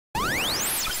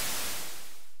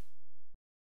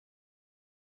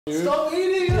Stop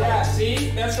eating it! Yeah, see?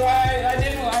 That's why I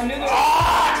knew that.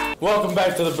 Ah! Welcome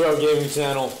back to the Braille Gaming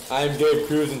channel. I am Gabe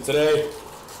Cruz, and today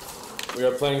we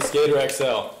are playing Skater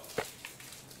XL.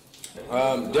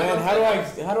 Dan,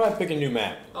 how do I pick a new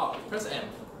map? Oh, press M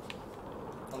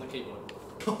on the keyboard.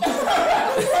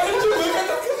 Why did you look at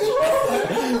the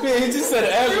controller? Yeah, he just said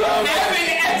M. You don't have an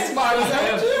Xbox,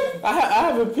 don't you? I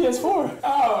have a PS4.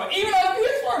 Oh, even on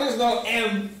PS4 there's no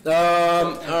M.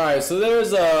 Alright, so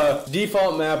there's a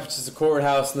default map, which is the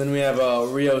courthouse, and then we have a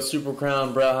Rio Super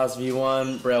Crown, Braille House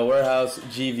V1, Braille Warehouse,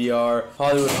 GVR,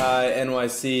 Hollywood High,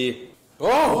 NYC.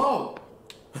 Oh!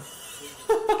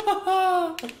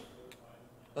 Whoa!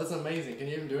 That's amazing. Can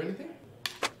you even do anything?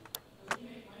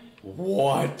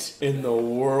 What in the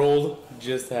world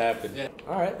just happened? Yeah.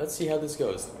 Alright, let's see how this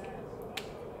goes.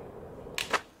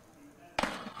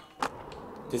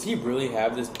 Does he really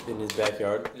have this in his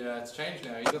backyard? Yeah, it's changed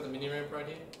now. You got the mini ramp right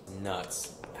here.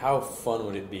 Nuts. How fun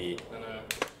would it be? I know.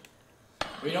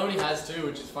 We know he has two,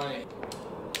 which is funny.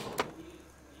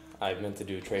 I meant to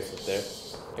do a tray flip there.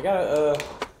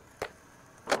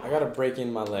 I gotta break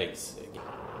in my legs.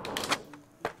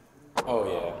 Oh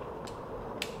yeah.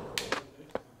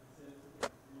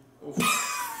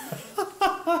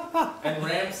 And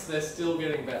ramps, they're still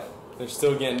getting better. They're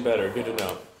still getting better. Good to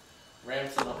know.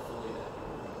 Ramps are not fully there.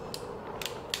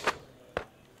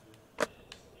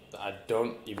 I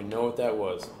don't even know what that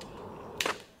was.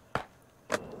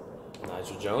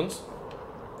 Nigel Jones?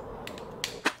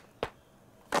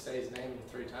 Say his name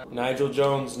 3 times. Nigel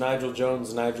Jones, Nigel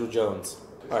Jones, Nigel Jones.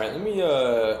 Alright, let me,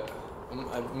 I'm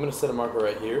gonna set a marker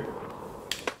right here.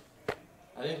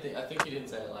 I think he didn't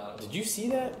say it loud. Did you see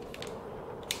that?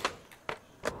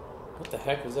 What the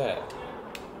heck was that?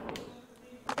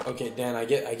 Okay, Dan, I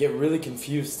get really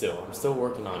confused still. I'm still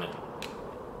working on it.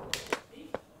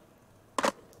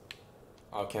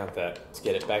 I'll count that. Let's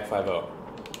get it. Back 5-0.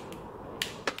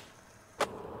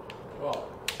 Whoa.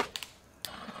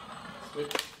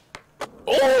 Switch.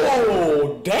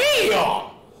 Oh,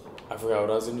 damn! I forgot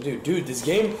what I was gonna do. Dude, this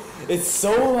game, it's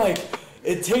so like,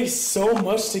 it takes so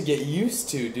much to get used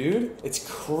to, dude. It's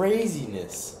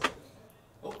craziness.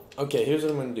 Okay, here's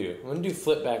what I'm gonna do. I'm gonna do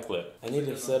flip back lip. I need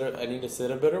to set a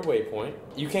better waypoint.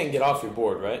 You can't get off your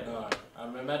board, right? No, I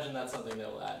imagine that's something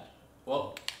they'll add.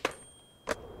 Whoa.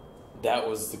 That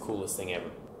was the coolest thing ever.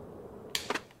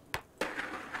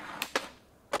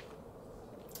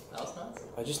 That was nice.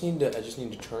 I just need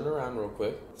to turn around real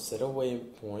quick. Set a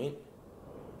waypoint.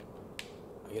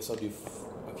 I guess I'll do.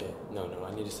 Okay, no,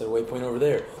 I need to set a waypoint over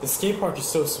there. The skate park is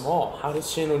so small. How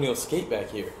does Shane O'Neill skate back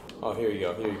here? Oh, here you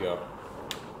go. Here you go.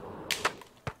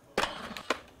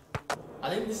 I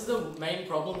think this is the main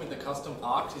problem with the custom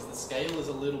parks is the scale is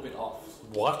a little bit off.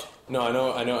 What? No, I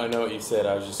know what you said.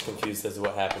 I was just confused as to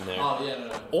what happened there. Oh yeah,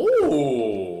 no.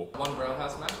 Oh! One Braille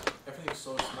House map, everything's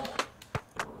so small.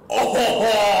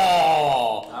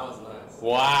 Oh! That was nice.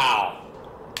 Wow!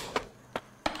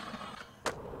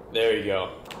 There you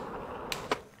go.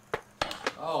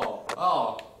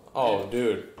 Oh,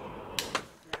 dude.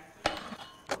 That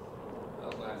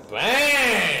was nice.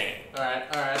 Bang!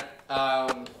 Alright.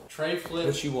 Tray flip.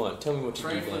 What you want? Tell me what you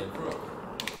Tray do, flip man. crook.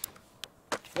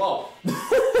 Whoa.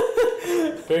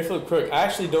 Tray flip crook. I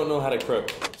actually don't know how to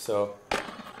crook, so...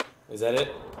 Is that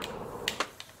it?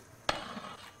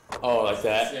 Oh, like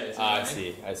that? Yeah, I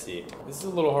see. This is a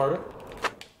little harder.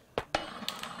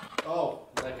 Oh,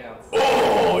 that counts.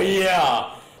 Oh,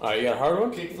 yeah! Alright, you got a hard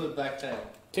one? Kick flip back tail.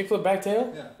 Kick flip back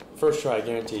tail? Yeah. First try,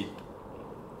 guaranteed.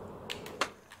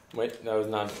 Wait, that was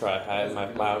not a try.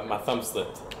 My thumb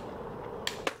slipped.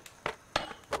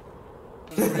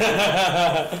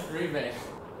 Remake.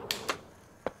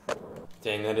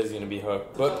 Dang, that is gonna be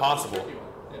hooked, but possible.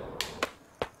 Yeah.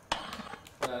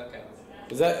 That counts.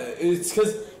 Is that? It's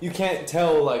because you can't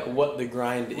tell like what the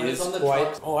grind When is it's on the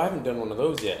quite. top. Oh, I haven't done one of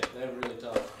those yet. They're really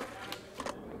tough.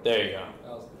 There you go.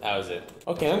 That was it.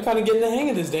 Okay, I'm kind of getting the hang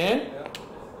of this, Dan. Yeah.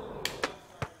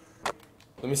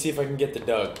 Let me see if I can get the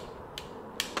Doug.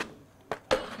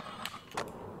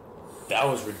 That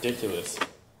was ridiculous.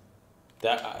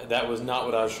 That was not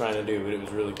what I was trying to do, but it was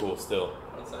really cool still.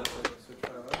 One side flip, switch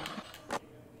over.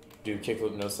 Do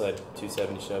kickflip, no side,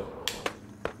 270 shove.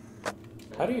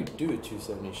 How do you do a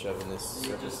 270 shove in this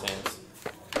circumstance?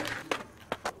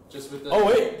 Just with the... Oh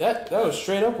wait, that was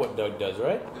straight up what Doug does,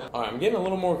 right? Yeah. Alright, I'm getting a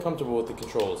little more comfortable with the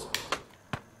controls.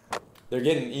 They're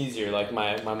getting easier, like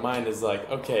my mind is like,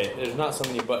 okay, there's not so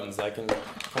many buttons, I can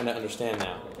kind of understand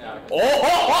now. Yeah, okay.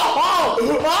 Oh!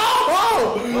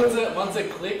 Once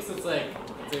it clicks, it's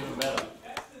even better.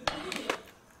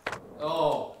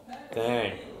 Oh.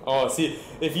 Dang. Oh, see,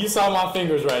 if you saw my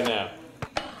fingers right now,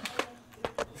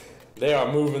 they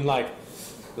are moving like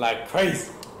like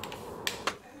crazy.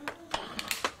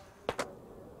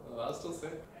 Oh, that was still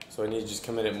sick. So I need to just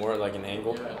come in at more like an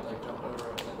angle? Yeah, like jump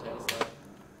over it and then take a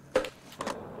slide.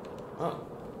 Oh,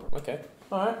 okay.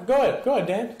 Alright, go ahead,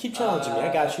 Dan. Keep challenging me,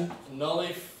 I got you.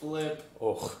 Nollie flip.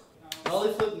 Oh.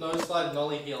 Nollie flip, no slide,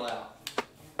 nollie heel out.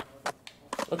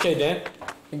 Okay, Dan.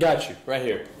 I got you, right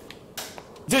here.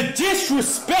 The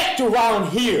disrespect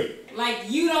around here! Like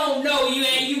you don't know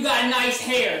you got nice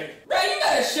hair. Bro, you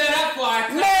gotta shut up before I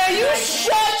Man, you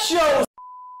shut your...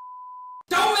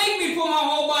 Don't make me put my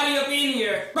whole body up in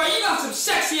here. Bro, you got some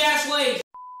sexy ass legs.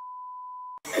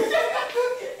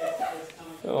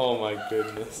 Oh my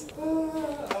goodness.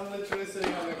 I'm literally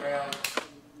sitting on the ground.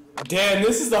 Dan,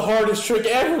 this is the hardest trick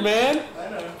ever, man! I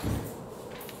know.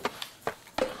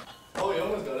 Oh, you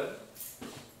almost got it.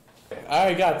 I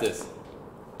already got this.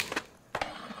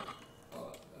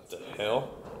 Oh, The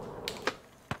hell?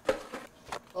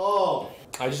 Oh!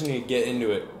 I just need to get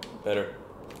into it better.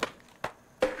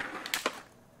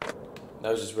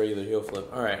 That was just regular heel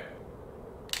flip. Alright.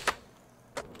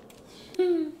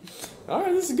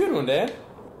 Alright, this is a good one, Dan.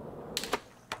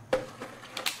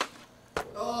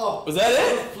 Oh! Was that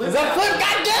it? Was that flip?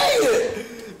 God dang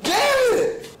it! Damn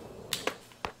it!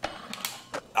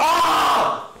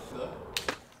 Ah!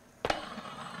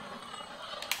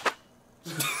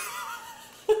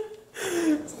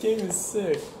 This game is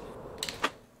sick.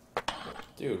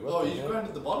 Dude, what Oh, the you hell?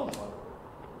 grinded the bottom one.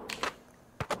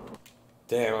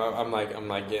 Damn, I'm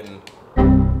like getting,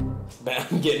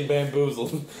 I'm getting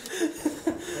bamboozled.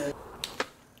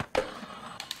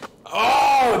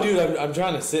 Oh, dude, I'm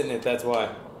trying to sit in it. That's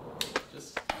why.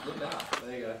 Just flip out.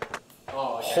 There you go.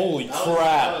 Oh, okay. Holy That crap!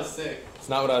 that was sick. It's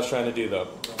not what I was trying to do though.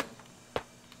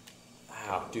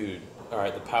 Wow, dude. All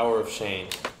right, the power of Shane.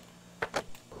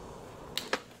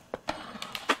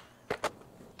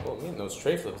 Oh, man, those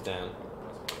tray flips down,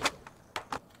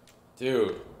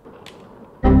 dude.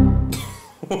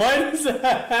 Why does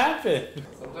that happen?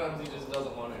 Sometimes he just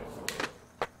doesn't want to.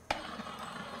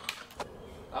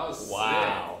 That was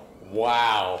Wow.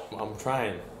 Wow. I'm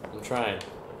trying.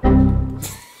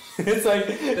 It's like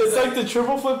the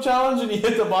triple flip challenge and you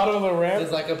hit the bottom of the sick. ramp.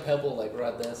 There's like a pebble like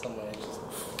right there somewhere. It's just...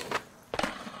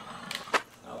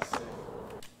 That was sick.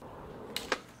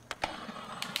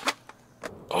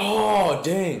 Oh,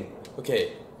 dang.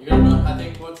 Okay. You gotta know, I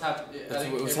think what's happening...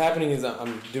 What's happening is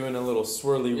I'm doing a little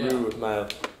swirly Yeah. roo with my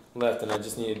left and I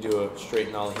just need to do a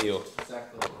straight nollie heel.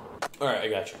 Exactly. Alright, I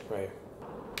got you. Right here.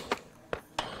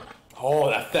 Oh,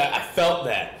 I felt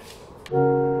that.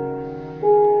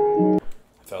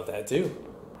 I felt that too.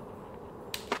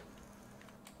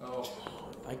 Oh,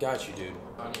 I got you, dude.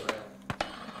 tiny rail.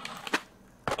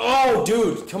 Oh,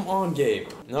 dude, come on, Gabe.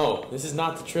 No, this is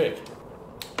not the trick.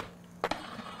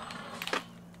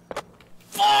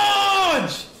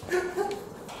 Fudge!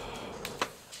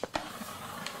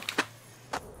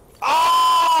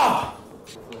 Ah!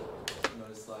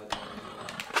 No slide.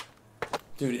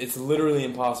 Dude, it's literally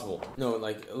impossible. No,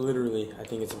 like, literally, I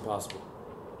think it's impossible.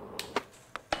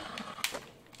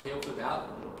 Heel flip out.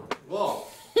 Whoa.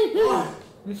 What?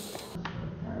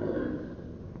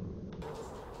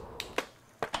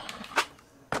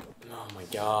 Oh my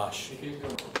gosh.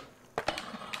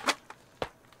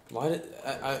 Why did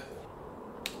I...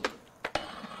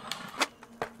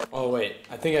 Oh wait,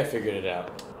 I think I figured it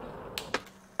out.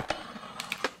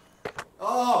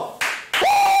 Oh!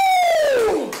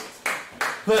 Woo!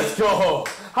 Let's go!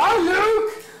 Hi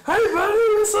Luke! Hey buddy,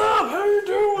 what's up? How you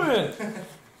doing?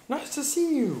 Nice to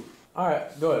see you.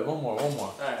 Alright, go ahead, one more.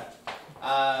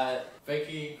 Alright.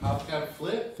 Fakey half cab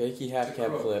flip. Fakey half To cab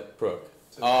crook. flip, crook.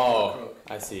 To Oh, crook.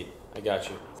 I see. I got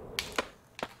you.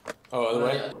 Oh, other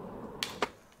way?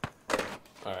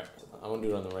 Alright, I'm gonna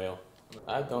do it on the rail.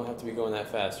 I don't have to be going that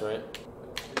fast, right?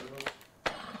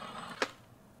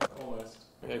 Almost.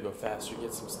 I gotta go faster,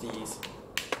 get some steez.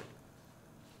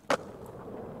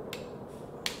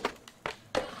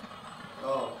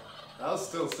 Oh, that was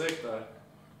still sick though.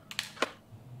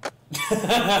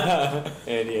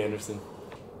 Andy Anderson.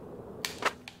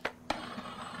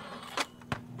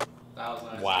 That was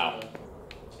nice. Wow.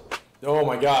 Oh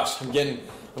my gosh, I'm getting.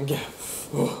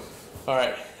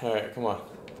 Alright, come on.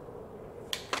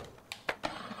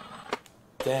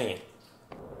 Dang it.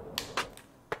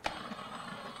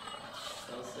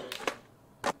 That was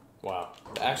sick. Wow.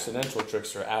 The accidental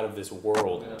tricks are out of this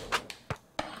world.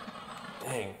 Yeah.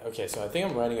 Dang. Okay, so I think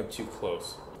I'm riding up too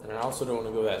close. And I also don't want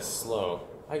to go that slow.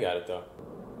 I got it though.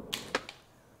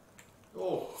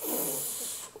 Oh.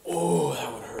 Oh,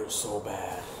 that would hurt so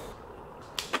bad.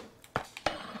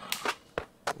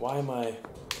 Why am I...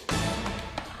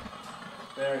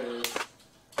 There it is.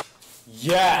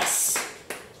 Yes!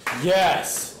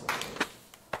 Yes!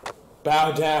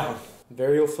 Bow down.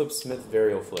 Varial flip Smith,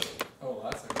 varial flip. Oh,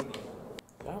 that's a good one.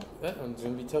 Oh, that one's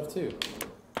gonna be tough too.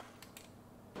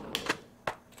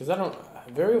 Because I don't.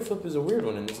 Varial flip is a weird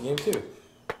one in this game too.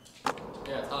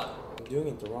 Yeah, it's hard. I'm doing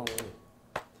it the wrong way.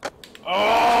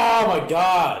 Oh my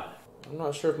god! I'm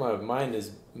not sure if my mind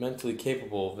is mentally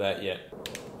capable of that yet.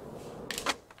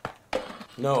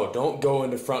 No, don't go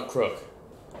into front crook.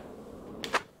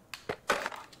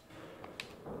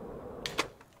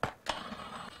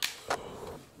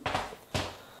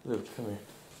 Luke, come here.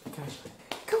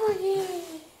 Come on here.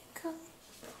 Come.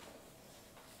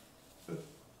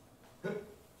 I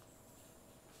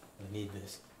need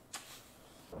this.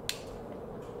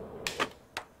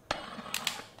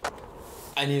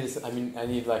 I need this. I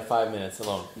need like 5 minutes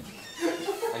alone.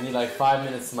 I need like 5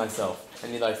 minutes to myself. I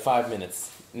need like 5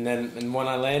 minutes. And when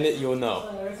I land it, you'll know.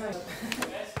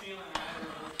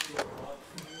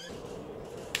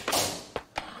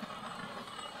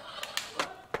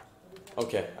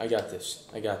 Okay, I got this.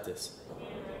 I got this.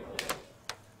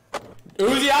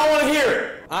 Uzi, I want to hear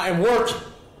it. I am working.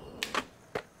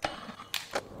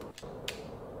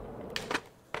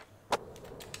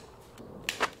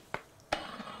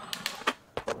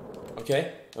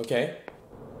 Okay, okay.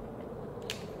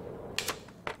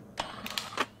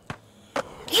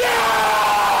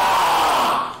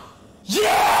 Yeah!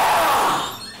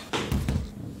 Yeah!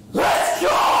 Let's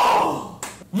go!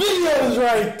 Videos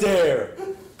right there.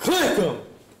 Click them.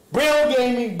 Braille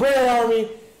Gaming, Braille Army,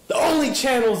 the only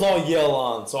channels I'll yell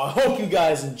on. So I hope you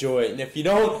guys enjoy it. And if you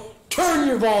don't, turn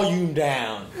your volume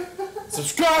down.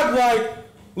 Subscribe, like,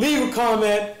 leave a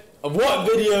comment of what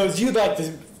videos you'd like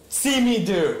to see me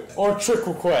do, or trick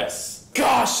requests.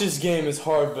 Gosh, this game is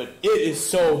hard, but it is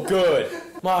so good.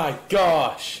 My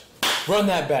gosh. Run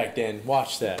that back, Dan.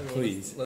 Watch that, please.